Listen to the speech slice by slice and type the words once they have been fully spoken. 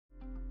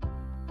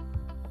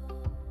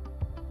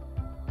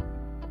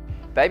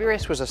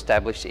Babyrest was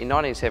established in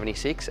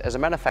 1976 as a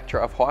manufacturer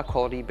of high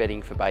quality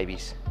bedding for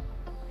babies.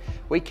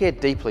 We care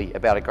deeply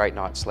about a great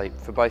night's sleep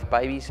for both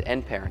babies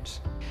and parents.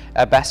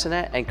 Our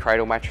Bassinet and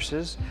Cradle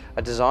mattresses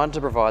are designed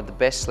to provide the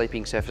best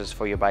sleeping surfaces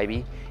for your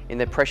baby in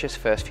their precious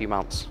first few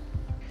months.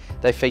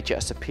 They feature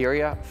a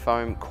superior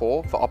foam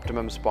core for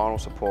optimum spinal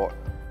support,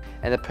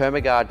 and the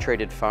PermaGuard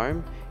treated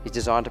foam is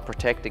designed to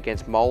protect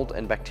against mold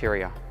and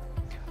bacteria.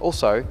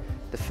 Also,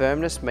 the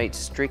firmness meets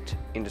strict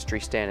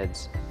industry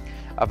standards.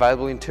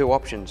 Available in two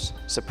options,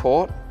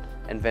 support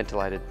and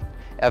ventilated.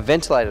 Our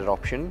ventilated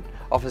option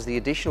offers the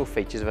additional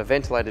features of a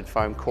ventilated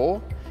foam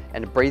core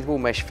and a breathable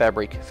mesh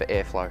fabric for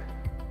airflow.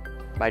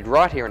 Made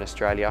right here in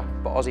Australia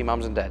by Aussie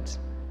mums and dads.